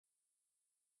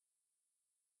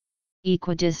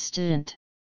Equidistant.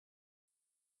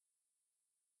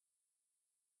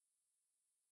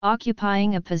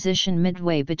 Occupying a position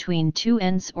midway between two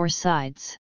ends or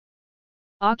sides.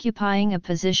 Occupying a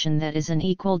position that is an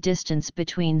equal distance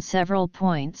between several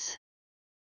points.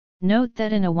 Note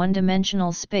that in a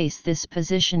one-dimensional space this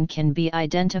position can be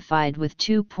identified with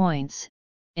 2 points,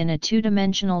 in a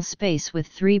two-dimensional space with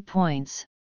 3 points,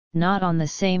 not on the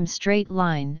same straight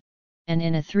line, and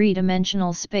in a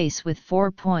three-dimensional space with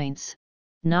 4 points,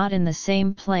 not in the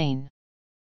same plane.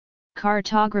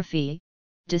 Cartography,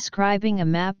 describing a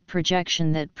map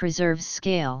projection that preserves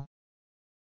scale.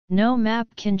 No map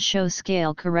can show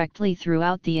scale correctly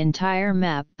throughout the entire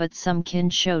map, but some can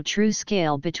show true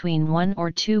scale between 1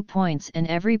 or 2 points and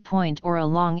every point or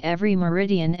along every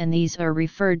meridian, and these are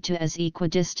referred to as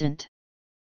equidistant.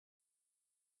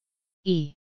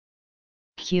 E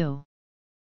Q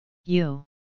U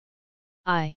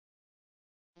I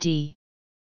D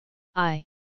I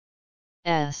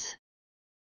S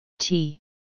T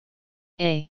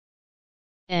A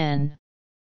N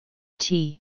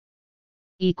T.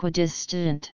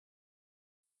 Equidistant.